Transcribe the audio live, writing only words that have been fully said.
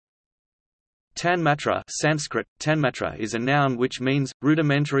Tanmatra Sanskrit, Tanmatra is a noun which means,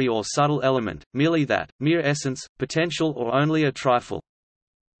 rudimentary or subtle element, merely that, mere essence, potential or only a trifle.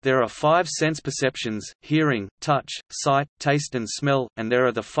 There are 5 sense perceptions: hearing, touch, sight, taste and smell, and there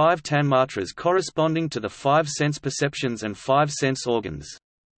are the 5 Tanmatras corresponding to the 5 sense perceptions and 5 sense organs.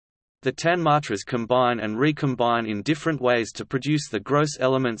 The Tanmatras combine and recombine in different ways to produce the gross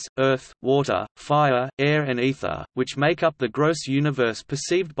elements, earth, water, fire, air and ether, which make up the gross universe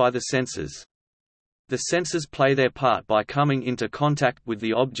perceived by the senses. The senses play their part by coming into contact with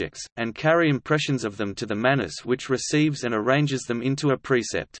the objects, and carry impressions of them to the manas, which receives and arranges them into a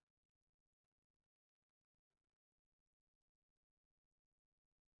precept.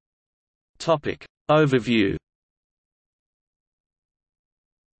 Overview.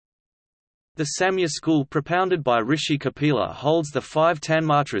 The Samya school propounded by Rishi Kapila holds the 5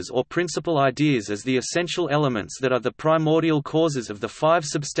 Tanmatras or principal ideas as the essential elements that are the primordial causes of the 5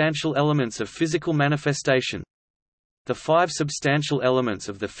 substantial elements of physical manifestation. The 5 substantial elements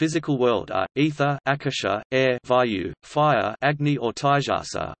of the physical world are ether, akasha, air, vayu, fire, agni or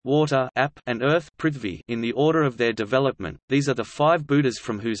taijasa, water, ap, and earth, prithvi, in the order of their development. These are the 5 Buddhas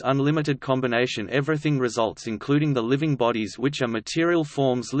from whose unlimited combination everything results, including the living bodies, which are material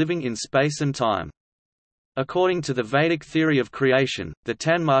forms living in space and time. According to the Vedic theory of creation, the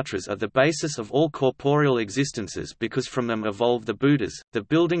Tanmatras are the basis of all corporeal existences because from them evolve the Buddhas, the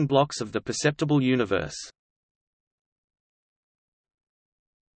building blocks of the perceptible universe.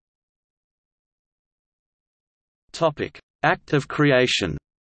 Act of creation.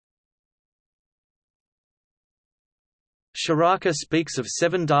 Charaka speaks of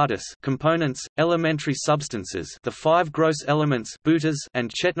 7 dhatus components, elementary substances, the 5 gross elements bhutas,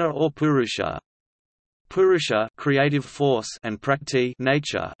 and chetna or purusha. Purusha, creative force, and prakti,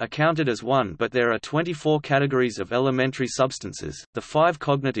 nature, are counted as one, but there are 24 categories of elementary substances: the 5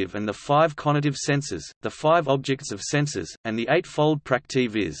 cognitive and the 5 conative senses, the 5 objects of senses, and the 8-fold prakti,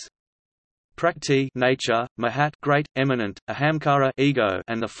 viz. Prakti, nature; mahat, great, eminent; ahamkara, ego,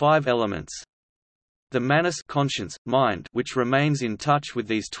 and the 5 elements. The manas, conscience, mind, which remains in touch with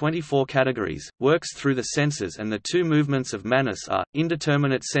these 24 categories, works through the senses, and the 2 movements of manas are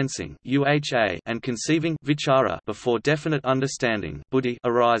indeterminate sensing (uha) and conceiving (vichara) before definite understanding (buddhi)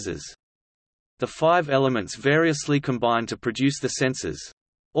 arises. The 5 elements variously combine to produce the senses.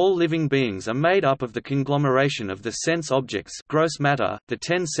 All living beings are made up of the conglomeration of the sense objects, gross matter, the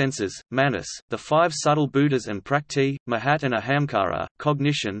 10 senses, manas, the 5 subtle Buddhas and prakti, mahat and ahamkara,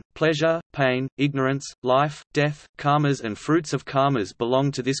 cognition, pleasure, pain, ignorance, life, death, karmas and fruits of karmas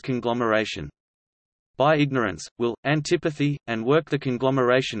belong to this conglomeration. By ignorance, will, antipathy, and work the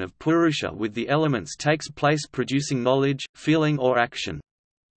conglomeration of purusha with the elements takes place, producing knowledge, feeling or action.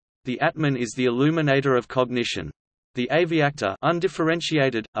 The Atman is the illuminator of cognition. The avyakta,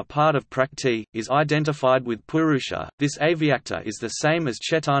 undifferentiated, a part of prakti, is identified with purusha. This avyakta is the same as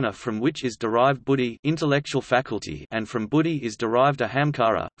chetana, from which is derived buddhi, intellectual faculty, and from buddhi is derived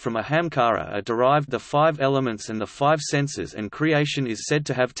ahamkara. From ahamkara are derived the 5 elements and the 5 senses, and creation is said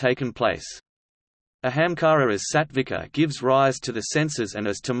to have taken place. Ahamkara as sattvika gives rise to the senses and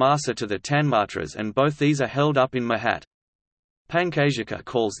as tamasa to the tanmatras, and both these are held up in mahat. Pankajika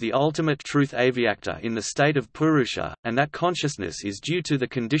calls the ultimate truth avyakta in the state of purusha, and that consciousness is due to the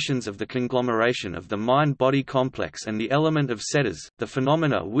conditions of the conglomeration of the mind-body complex and the element of cetas, the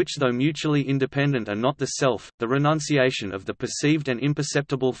phenomena which though mutually independent are not the self. The renunciation of the perceived and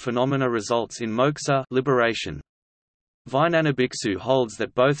imperceptible phenomena results in moksha, liberation. Vijnana Bhiksu holds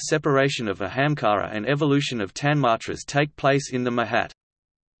that both separation of ahamkara and evolution of tanmatras take place in the mahat.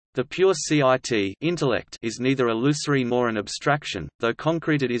 The pure cit intellect is neither illusory nor an abstraction, though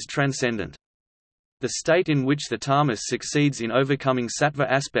concrete it is transcendent. The state in which the tamas succeeds in overcoming sattva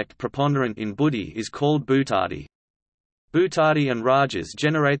aspect preponderant in buddhi is called bhutadi. Bhutadi and rajas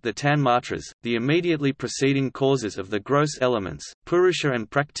generate the tanmatras, the immediately preceding causes of the gross elements. Purusha and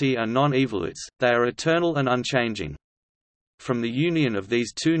prakti are non-evolutes, they are eternal and unchanging. From the union of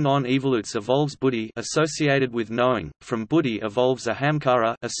these 2 non-evolutes evolves buddhi, associated with knowing; from buddhi evolves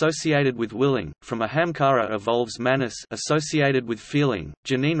ahamkara, associated with willing; from ahamkara evolves manas, associated with feeling;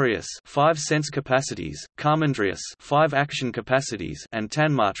 janendriyas, 5 sense capacities; karmendriyas, 5 action capacities; and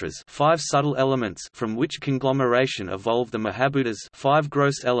tanmatras, 5 subtle elements, from which conglomeration evolve the mahabhutas, 5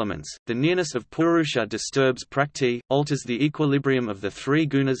 gross elements. The nearness of purusha disturbs prakti, alters the equilibrium of the 3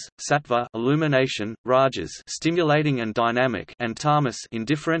 gunas: sattva, illumination; rajas, stimulating and dynamic; and tamas,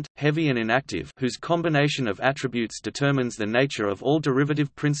 indifferent, heavy and inactive, whose combination of attributes determines the nature of all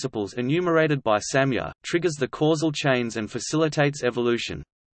derivative principles enumerated by Samya, triggers the causal chains and facilitates evolution.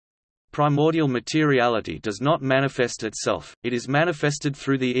 Primordial materiality does not manifest itself, it is manifested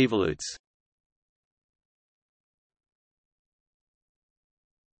through the evolutes.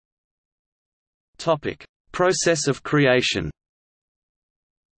 Process of creation.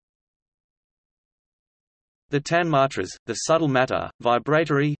 The Tanmatras, the subtle matter,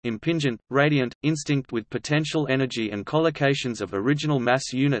 vibratory, impingent, radiant, instinct with potential energy and collocations of original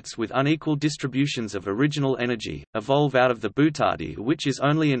mass units with unequal distributions of original energy, evolve out of the bhutadi, which is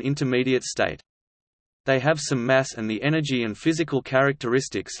only an intermediate state. They have some mass and the energy and physical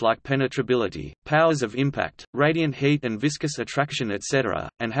characteristics like penetrability, powers of impact, radiant heat and viscous attraction etc.,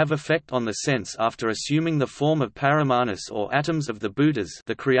 and have effect on the sense after assuming the form of paramanas or atoms of the bhutas,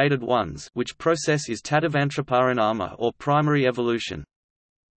 the created ones, which process is tadavantraparinama or primary evolution.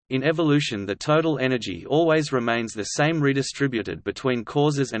 In evolution, the total energy always remains the same, redistributed between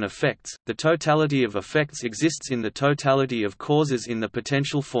causes and effects. The totality of effects exists in the totality of causes in the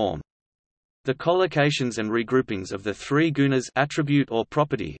potential form. The collocations and regroupings of the three gunas, attribute or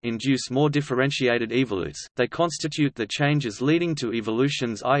property, induce more differentiated evolutes. They constitute the changes leading to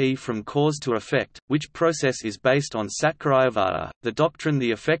evolutions, i.e. from cause to effect, which process is based on Satkarayavada, the doctrine the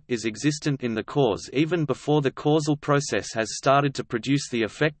effect is existent in the cause even before the causal process has started to produce the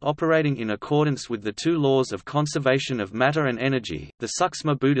effect, operating in accordance with the two laws of conservation of matter and energy. The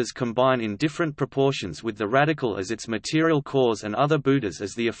Suksma Bhutas combine in different proportions with the radical as its material cause and other Bhutas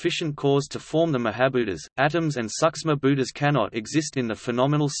as the efficient cause to form the Mahabhutas. Atoms and Suksma Bhutas cannot exist in the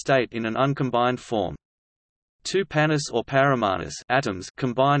phenomenal state in an uncombined form. Two panas or paramanas, atoms,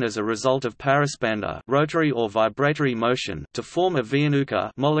 combine as a result of paraspanda, rotary or vibratory motion, to form a vyanuka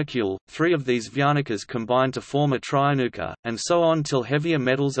molecule. Three of these vyanukas combine to form a trianuka, and so on till heavier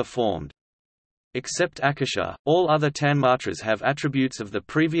metals are formed. Except Akasha, all other Tanmatras have attributes of the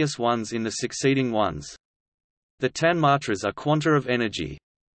previous ones in the succeeding ones. The Tanmatras are quanta of energy.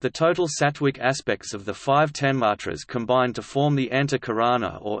 The total sattvic aspects of the five Tanmatras combine to form the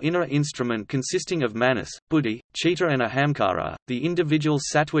Antakarana or inner instrument consisting of manas, buddhi, chitta and ahamkara. The individual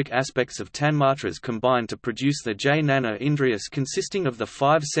sattvic aspects of Tanmatras combine to produce the Jnana Indriyas consisting of the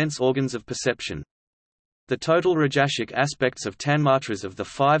five sense organs of perception. The total rajasic aspects of Tanmatras of the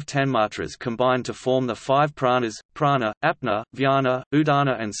five Tanmatras combine to form the five pranas, prana, apna, vyana,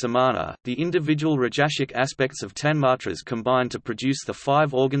 udana and samana. The individual rajasic aspects of Tanmatras combine to produce the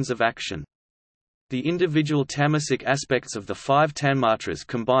five organs of action. The individual tamasic aspects of the five Tanmatras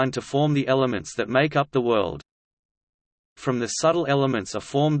combine to form the elements that make up the world. From the subtle elements are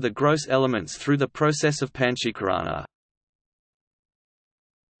formed the gross elements through the process of panchikarana.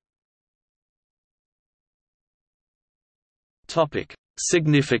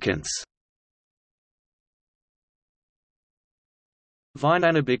 Significance.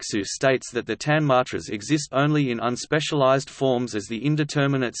 Vijnanabhiksu states that the Tanmatras exist only in unspecialized forms as the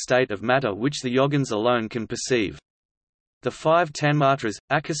indeterminate state of matter which the yogins alone can perceive. The five Tanmatras,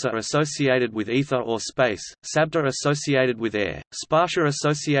 akasa associated with ether or space, sabda associated with air, sparsha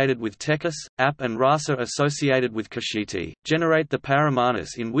associated with tekas, ap and rasa associated with kashiti, generate the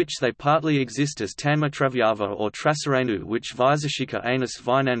paramanas in which they partly exist as Tanmatravyava or Trasarenu, which Vaisashika Anus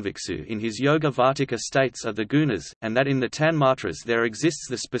Vijnanabhiksu in his Yoga Vartika states are the gunas, and that in the Tanmatras there exists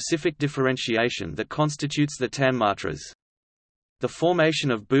the specific differentiation that constitutes the Tanmatras. The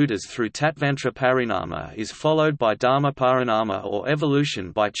formation of Bhutas through Tattvantra Parinama is followed by Dharma Parinama or evolution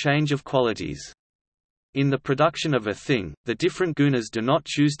by change of qualities. In the production of a thing, the different gunas do not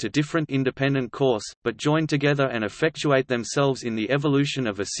choose to different independent course, but join together and effectuate themselves in the evolution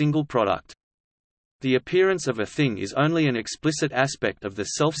of a single product. The appearance of a thing is only an explicit aspect of the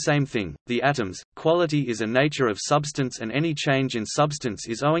self-same thing. The atoms, quality is a nature of substance and any change in substance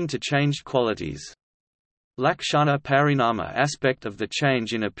is owing to changed qualities. Lakshana Parinama aspect of the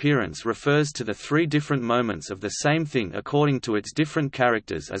change in appearance refers to the three different moments of the same thing according to its different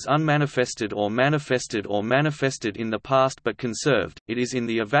characters as unmanifested or manifested in the past but conserved. It is in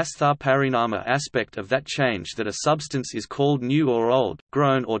the Avastha Parinama aspect of that change that a substance is called new or old,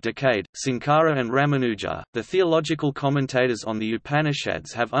 grown or decayed. Sankara and Ramanuja, the theological commentators on the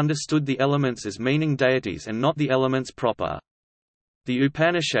Upanishads, have understood the elements as meaning deities and not the elements proper. The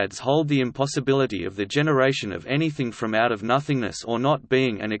Upanishads hold the impossibility of the generation of anything from out of nothingness or not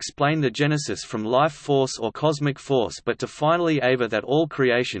being and explain the genesis from life force or cosmic force, but to finally aver that all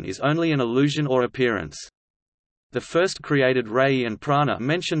creation is only an illusion or appearance. The first created Rayi and Prana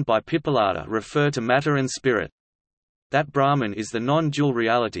mentioned by Pippalada refer to matter and spirit. That Brahman is the non-dual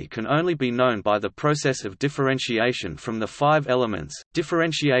reality can only be known by the process of differentiation from the five elements.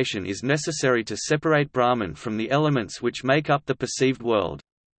 Differentiation is necessary to separate Brahman from the elements which make up the perceived world.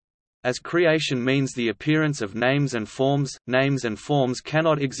 As creation means the appearance of names and forms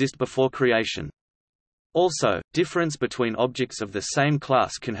cannot exist before creation. Also, difference between objects of the same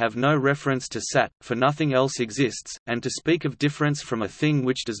class can have no reference to sat, for nothing else exists, and to speak of difference from a thing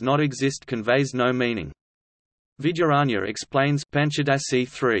which does not exist conveys no meaning. Vidyaranya explains Panchadasi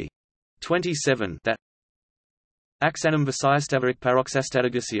 3:27 that Aksanam Vasayastavarik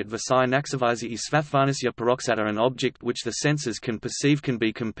paroxastadagasya Vasai Naxavisi Svathvarnasya paroxata. An object which the senses can perceive can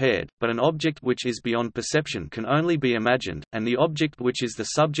be compared, but an object which is beyond perception can only be imagined, and the object which is the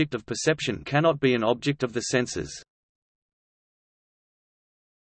subject of perception cannot be an object of the senses.